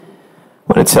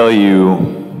I tell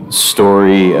you a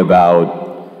story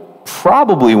about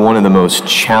probably one of the most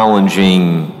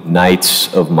challenging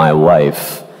nights of my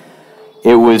life.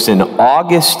 It was an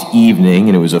August evening,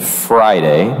 and it was a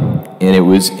Friday, and it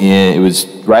was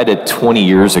right at 20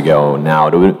 years ago now.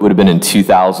 It would have been in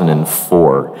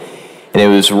 2004. And it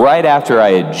was right after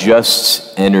I had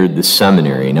just entered the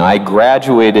seminary. Now, I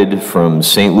graduated from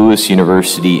St. Louis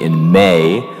University in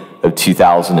May of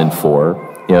 2004.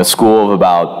 A school of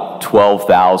about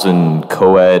 12,000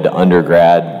 co-ed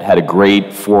undergrad. Had a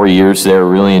great 4 years there,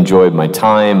 really enjoyed my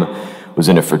time. Was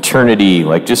in a fraternity,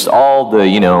 like just all the,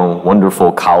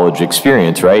 wonderful college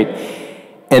experience, right?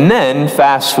 And then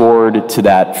fast forward to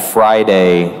that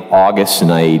Friday, August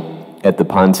night at the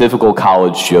Pontifical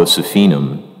College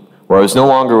Josephinum, where I was no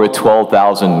longer with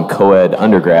 12,000 co-ed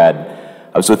undergrad.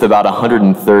 I was with about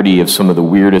 130 of some of the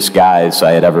weirdest guys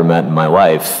I had ever met in my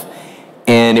life.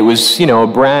 And it was, a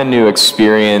brand new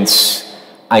experience.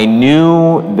 I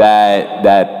knew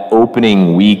that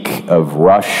opening week of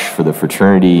rush for the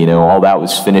fraternity, all that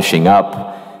was finishing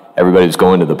up. Everybody was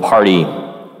going to the party.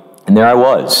 And there I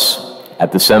was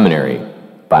at the seminary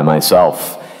by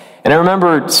myself. And I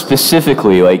remember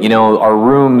specifically, our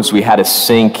rooms, we had a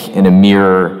sink and a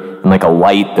mirror and a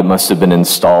light that must have been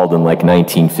installed in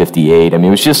 1958. It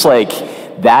was just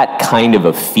that kind of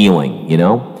a feeling,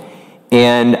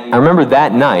 And I remember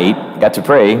that night, I got to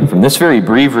pray from this very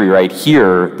breviary right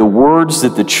here, the words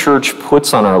that the church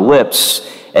puts on our lips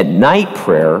at night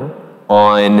prayer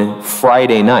on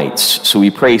Friday nights. So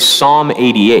we pray Psalm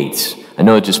 88. I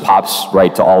know it just pops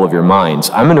right to all of your minds.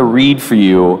 I'm going to read for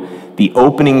you the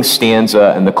opening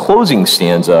stanza and the closing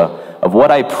stanza of what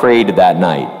I prayed that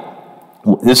night.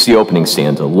 This is the opening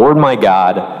stanza. Lord my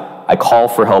God, I call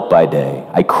for help by day.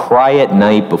 I cry at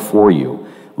night before you.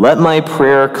 Let my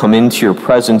prayer come into your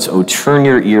presence, O turn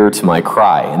your ear to my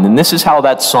cry. And then this is how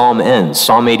that psalm ends,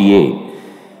 Psalm 88.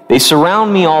 They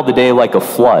surround me all the day like a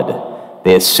flood.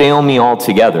 They assail me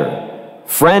altogether.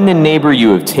 Friend and neighbor you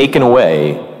have taken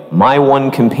away. My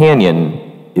one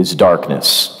companion is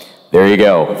darkness. There you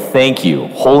go. Thank you.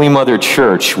 Holy Mother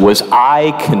Church, was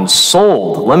I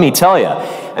consoled? Let me tell you.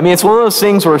 It's one of those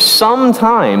things where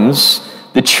sometimes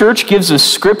the church gives us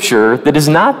scripture that is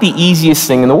not the easiest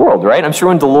thing in the world, right? I'm sure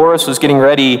when Dolores was getting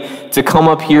ready to come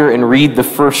up here and read the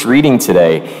first reading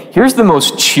today, here's the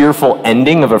most cheerful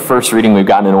ending of a first reading we've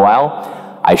gotten in a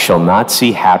while. I shall not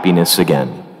see happiness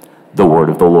again, the word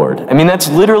of the Lord. That's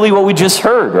literally what we just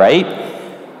heard, right?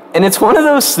 And it's one of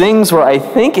those things where I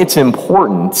think it's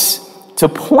important to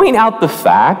point out the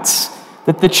fact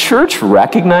that the church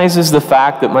recognizes the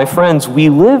fact that, my friends, we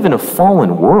live in a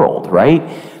fallen world, right?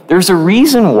 There's a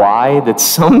reason why that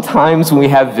sometimes when we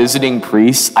have visiting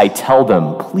priests, I tell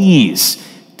them, please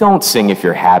don't sing if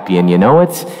you're happy and you know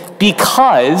it,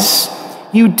 because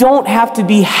you don't have to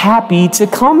be happy to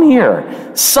come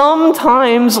here.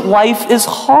 Sometimes life is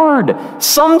hard.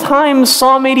 Sometimes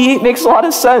Psalm 88 makes a lot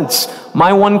of sense.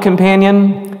 My one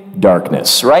companion,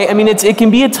 darkness, right? It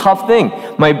can be a tough thing.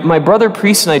 My brother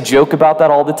priest and I joke about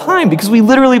that all the time because we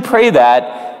literally pray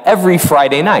that every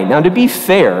Friday night. Now, to be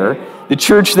fair, the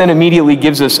church then immediately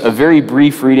gives us a very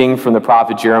brief reading from the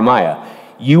prophet Jeremiah.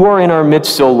 You are in our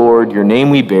midst, O Lord, your name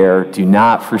we bear. Do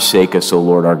not forsake us, O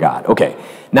Lord our God. Okay,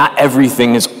 not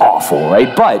everything is awful,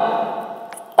 right?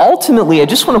 But ultimately, I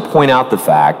just want to point out the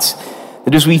fact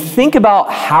that as we think about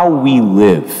how we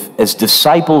live as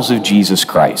disciples of Jesus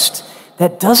Christ,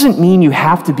 that doesn't mean you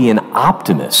have to be an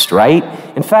optimist, right?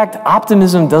 In fact,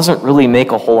 optimism doesn't really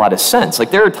make a whole lot of sense.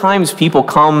 There are times people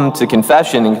come to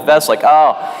confession and confess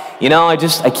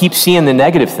I keep seeing the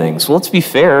negative things. Well, let's be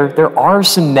fair. There are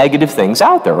some negative things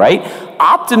out there, right?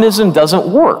 Optimism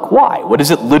doesn't work. Why? What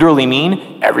does it literally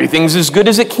mean? Everything's as good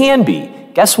as it can be.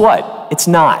 Guess what? It's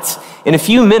not. In a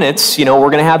few minutes, we're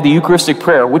going to have the Eucharistic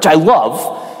prayer, which I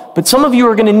love. But some of you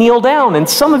are going to kneel down, and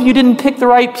some of you didn't pick the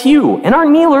right pew. And our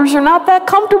kneelers are not that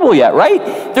comfortable yet,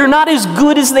 right? They're not as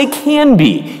good as they can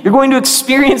be. You're going to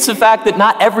experience the fact that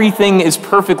not everything is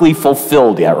perfectly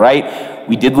fulfilled yet, right?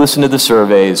 We did listen to the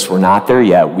surveys. We're not there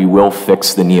yet. We will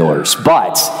fix the kneelers.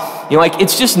 But,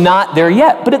 it's just not there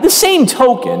yet. But at the same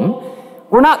token,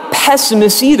 we're not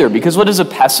pessimists either, because what is a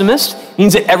pessimist? It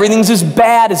means that everything's as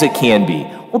bad as it can be.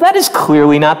 Well, that is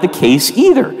clearly not the case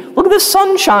either. Look at the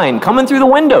sunshine coming through the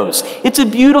windows. It's a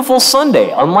beautiful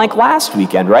Sunday, unlike last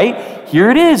weekend, right? Here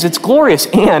it is. It's glorious.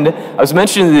 And I was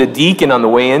mentioning to the deacon on the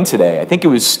way in today, I think it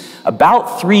was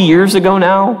about 3 years ago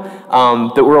now,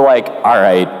 that we're like, all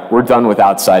right, we're done with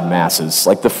outside masses.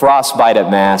 The frostbite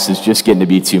at Mass is just getting to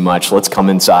be too much. Let's come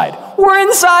inside. we're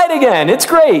inside again. It's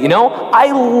great,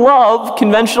 I love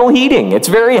conventional heating. It's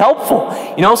very helpful,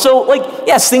 So,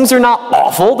 yes, things are not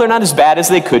awful. They're not as bad as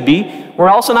they could be. We're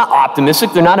also not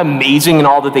optimistic. They're not amazing in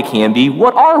all that they can be.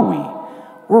 What are we?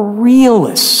 We're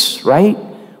realists, right?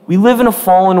 We live in a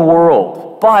fallen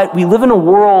world, but we live in a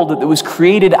world that was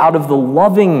created out of the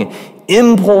loving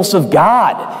impulse of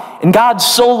God. And God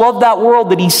so loved that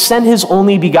world that he sent his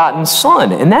only begotten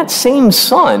Son. And that same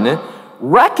Son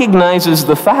recognizes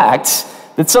the fact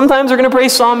that sometimes we're going to pray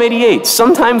Psalm 88.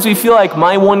 Sometimes we feel like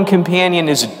my one companion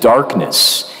is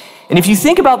darkness. And if you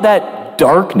think about that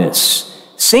darkness,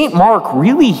 St. Mark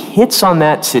really hits on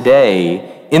that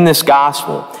today in this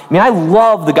gospel. I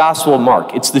love the Gospel of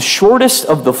Mark. It's the shortest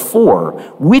of the four,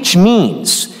 which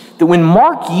means that when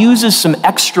Mark uses some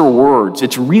extra words,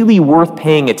 it's really worth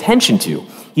paying attention to.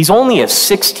 He's only a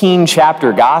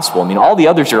 16-chapter gospel. All the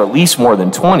others are at least more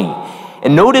than 20.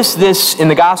 And notice this in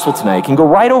the gospel tonight. It can go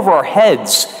right over our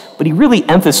heads, but he really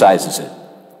emphasizes it.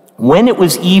 When it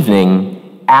was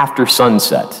evening after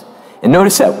sunset. And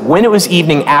notice that, when it was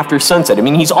evening after sunset.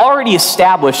 He's already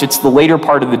established it's the later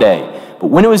part of the day. But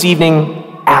when it was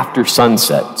evening after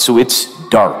sunset, so it's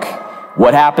dark.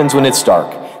 What happens when it's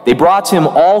dark? They brought to him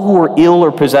all who were ill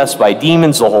or possessed by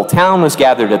demons. The whole town was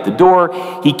gathered at the door.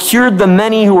 He cured the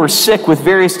many who were sick with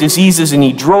various diseases, and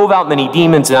he drove out many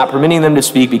demons, not permitting them to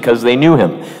speak because they knew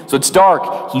him. So it's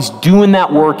dark. He's doing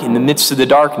that work in the midst of the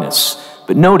darkness.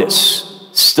 But notice,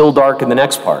 still dark in the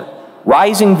next part.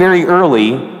 Rising very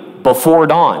early before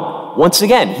dawn. Once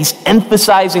again, he's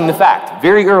emphasizing the fact,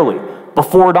 very early,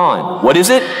 before dawn. What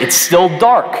is it? It's still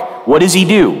dark. What does he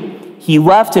do? He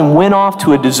left and went off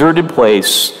to a deserted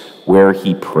place where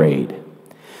he prayed.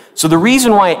 So the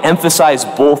reason why I emphasize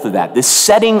both of that, this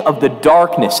setting of the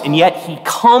darkness, and yet he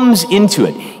comes into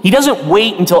it. He doesn't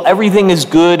wait until everything is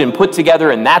good and put together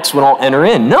and that's when I'll enter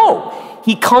in. No,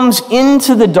 he comes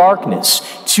into the darkness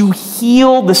to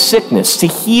heal the sickness, to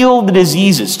heal the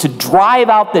diseases, to drive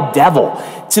out the devil,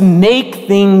 to make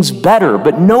things better.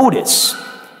 But notice,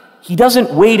 he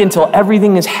doesn't wait until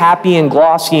everything is happy and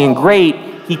glossy and great.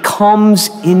 He comes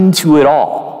into it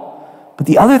all. But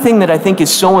the other thing that I think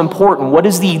is so important, what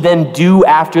does he then do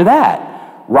after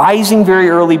that? Rising very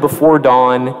early before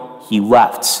dawn, he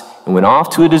left and went off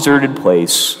to a deserted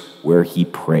place where he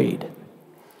prayed.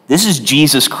 This is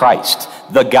Jesus Christ,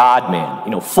 the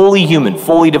God-man, fully human,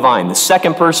 fully divine, the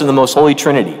second person of the most holy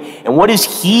Trinity. And what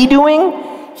is he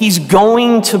doing? He's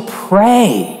going to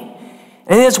pray.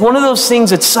 And it's one of those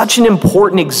things that's such an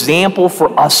important example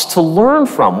for us to learn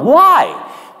from. Why?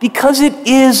 Because it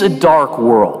is a dark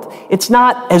world. It's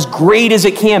not as great as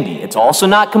it can be. It's also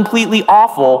not completely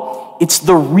awful. It's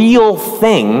the real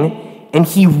thing, and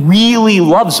he really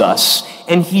loves us,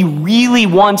 and he really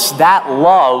wants that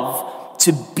love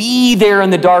to be there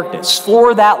in the darkness,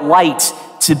 for that light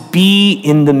to be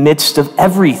in the midst of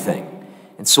everything.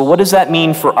 And so what does that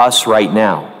mean for us right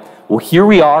now? Well, here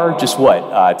we are, just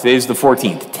today's the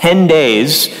 14th, 10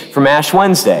 days from Ash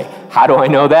Wednesday. How do I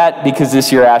know that? Because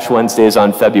this year Ash Wednesday is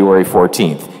on February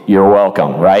 14th. You're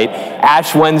welcome, right?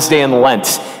 Ash Wednesday and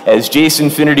Lent. As Jason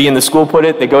Finnerty in the school put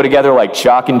it, they go together like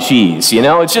chalk and cheese.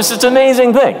 It's an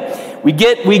amazing thing. We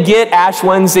get Ash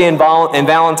Wednesday and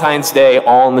Valentine's Day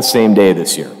all on the same day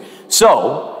this year.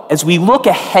 So, as we look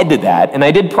ahead to that, and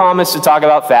I did promise to talk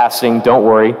about fasting, don't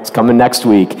worry, it's coming next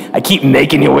week. I keep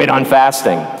making you wait on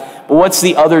fasting. But what's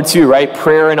the other two, right?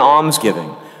 Prayer and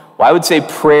almsgiving. Well, I would say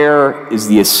prayer is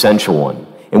the essential one.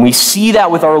 And we see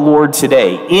that with our Lord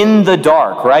today, in the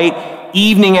dark, right?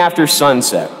 Evening after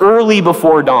sunset, early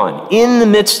before dawn, in the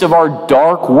midst of our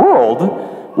dark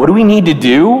world, what do we need to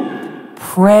do?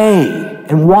 Pray.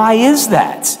 And why is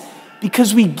that?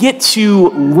 Because we get to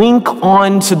link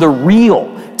on to the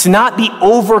real, to not be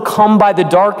overcome by the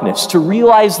darkness, to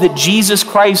realize that Jesus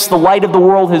Christ, the light of the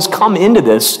world, has come into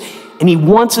this, and he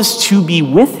wants us to be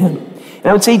with him. And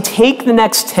I would say take the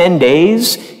next 10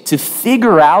 days to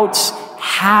figure out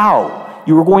how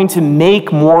you are going to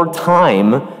make more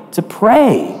time to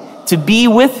pray, to be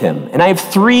with him. And I have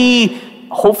 3,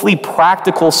 hopefully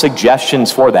practical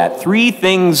suggestions for that. 3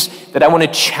 things that I want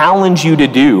to challenge you to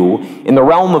do in the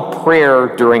realm of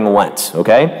prayer during Lent,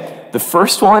 okay? The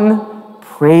first one,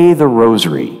 pray the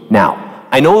rosary. Now,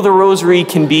 I know the rosary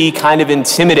can be kind of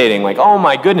intimidating, like, oh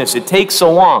my goodness, it takes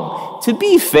so long. To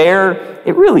be fair,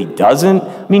 it really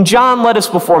doesn't. John led us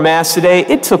before Mass today.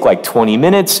 It took like 20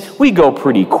 minutes. We go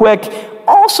pretty quick.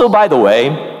 Also, by the way,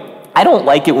 I don't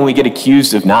like it when we get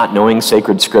accused of not knowing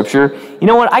sacred scripture. You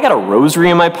know what? I got a rosary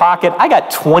in my pocket. I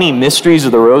got 20 mysteries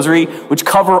of the rosary, which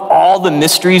cover all the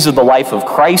mysteries of the life of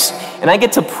Christ. And I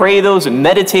get to pray those and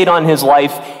meditate on his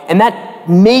life. And that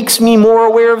makes me more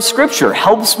aware of Scripture,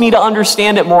 helps me to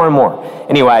understand it more and more.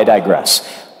 Anyway, I digress.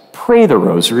 Pray the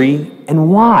rosary, and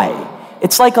why?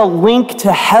 It's like a link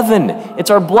to heaven. It's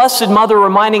our Blessed Mother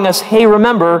reminding us, hey,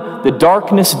 remember, the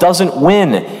darkness doesn't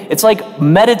win. It's like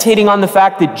meditating on the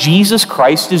fact that Jesus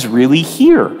Christ is really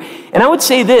here. And I would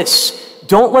say this,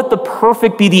 don't let the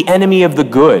perfect be the enemy of the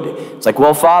good. It's like,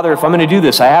 well, Father, if I'm going to do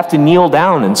this, I have to kneel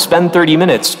down and spend 30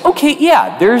 minutes. Okay,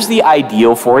 yeah, there's the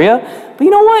ideal for you. But you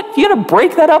know what? If you got to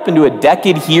break that up into a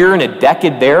decade here and a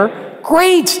decade there,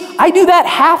 great. I do that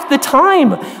half the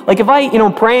time. Like if I,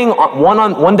 praying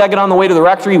one decade on the way to the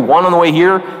rectory, one on the way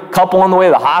here, couple on the way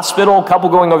to the hospital, couple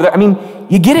going over there. I mean,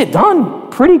 you get it done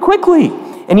pretty quickly.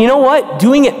 And you know what?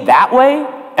 Doing it that way,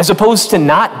 as opposed to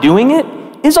not doing it,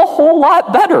 is a whole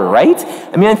lot better, right?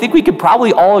 I mean, I think we could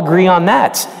probably all agree on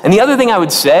that. And the other thing I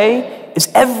would say is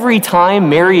every time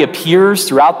Mary appears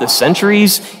throughout the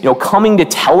centuries, coming to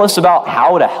tell us about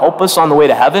how to help us on the way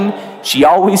to heaven, she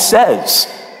always says,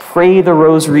 pray the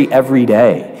rosary every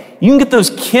day. You can get those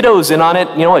kiddos in on it,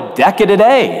 a decade a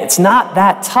day. It's not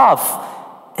that tough.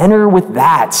 Enter with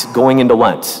that going into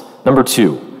Lent. Number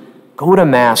 2, go to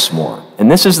Mass more.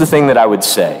 And this is the thing that I would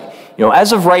say.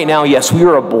 As of right now, yes, we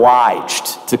are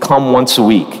obliged to come once a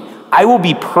week. I will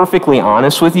be perfectly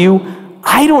honest with you.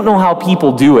 I don't know how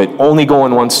people do it only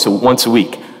going once a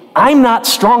week. I'm not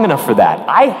strong enough for that.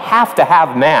 I have to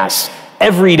have Mass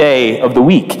every day of the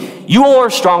week. You all are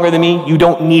stronger than me. You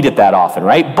don't need it that often,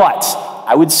 right? But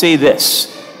I would say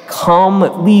this, come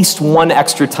at least one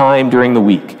extra time during the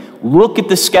week. Look at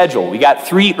the schedule. We got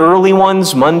 3 early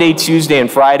ones, Monday, Tuesday,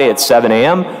 and Friday at 7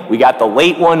 a.m. We got the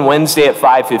late one Wednesday at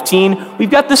 5:15.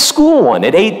 We've got the school one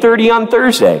at 8:30 on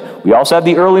Thursday. We also have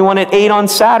the early one at 8 on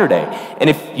Saturday. And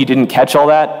if you didn't catch all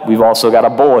that, we've also got a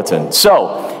bulletin.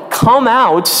 So come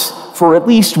out for at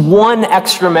least one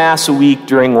extra Mass a week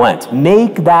during Lent.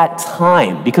 Make that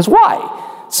time. Because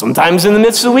why? Sometimes in the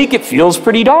midst of the week, it feels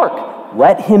pretty dark.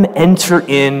 Let him enter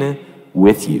in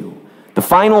with you. The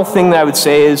final thing that I would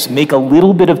say is make a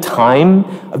little bit of time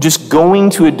of just going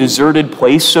to a deserted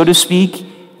place, so to speak,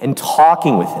 and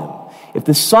talking with him. If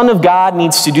the Son of God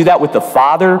needs to do that with the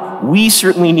Father, we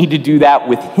certainly need to do that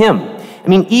with him. I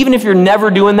mean, even if you're never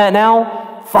doing that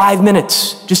now, 5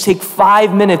 minutes. Just take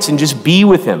 5 minutes and just be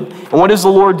with him. And what does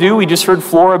the Lord do? We just heard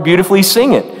Flora beautifully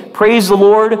sing it. Praise the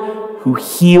Lord who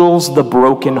heals the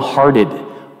brokenhearted.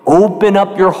 Open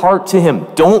up your heart to him.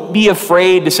 Don't be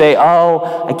afraid to say,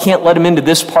 oh, I can't let him into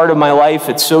this part of my life.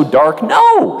 It's so dark.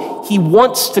 No, he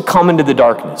wants to come into the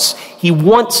darkness. He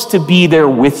wants to be there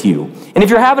with you. And if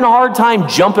you're having a hard time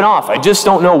jumping off, I just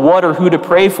don't know what or who to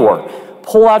pray for,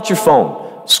 pull out your phone.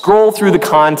 Scroll through the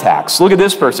contacts. Look at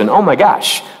this person. Oh my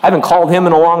gosh, I haven't called him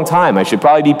in a long time. I should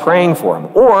probably be praying for him.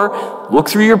 Or look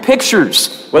through your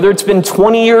pictures. Whether it's been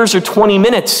 20 years or 20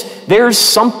 minutes, there's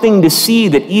something to see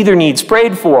that either needs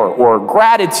prayed for or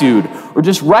gratitude or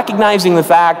just recognizing the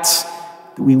fact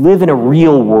that we live in a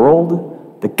real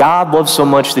world, that God loves so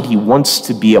much that he wants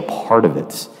to be a part of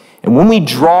it. And when we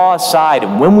draw aside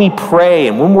and when we pray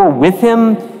and when we're with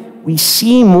him, we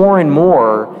see more and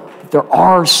more there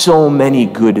are so many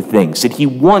good things, that he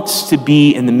wants to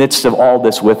be in the midst of all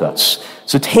this with us.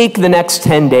 So take the next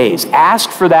 10 days. Ask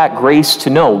for that grace to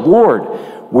know, Lord,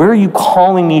 where are you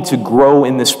calling me to grow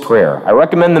in this prayer? I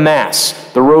recommend the Mass,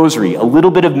 the Rosary, a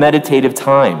little bit of meditative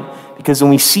time. Because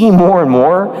when we see more and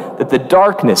more that the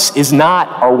darkness is not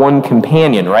our one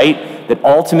companion, right? That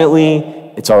ultimately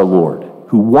it's our Lord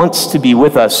who wants to be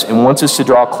with us and wants us to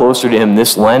draw closer to him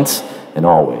this Lent and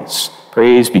always.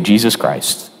 Praise be Jesus Christ.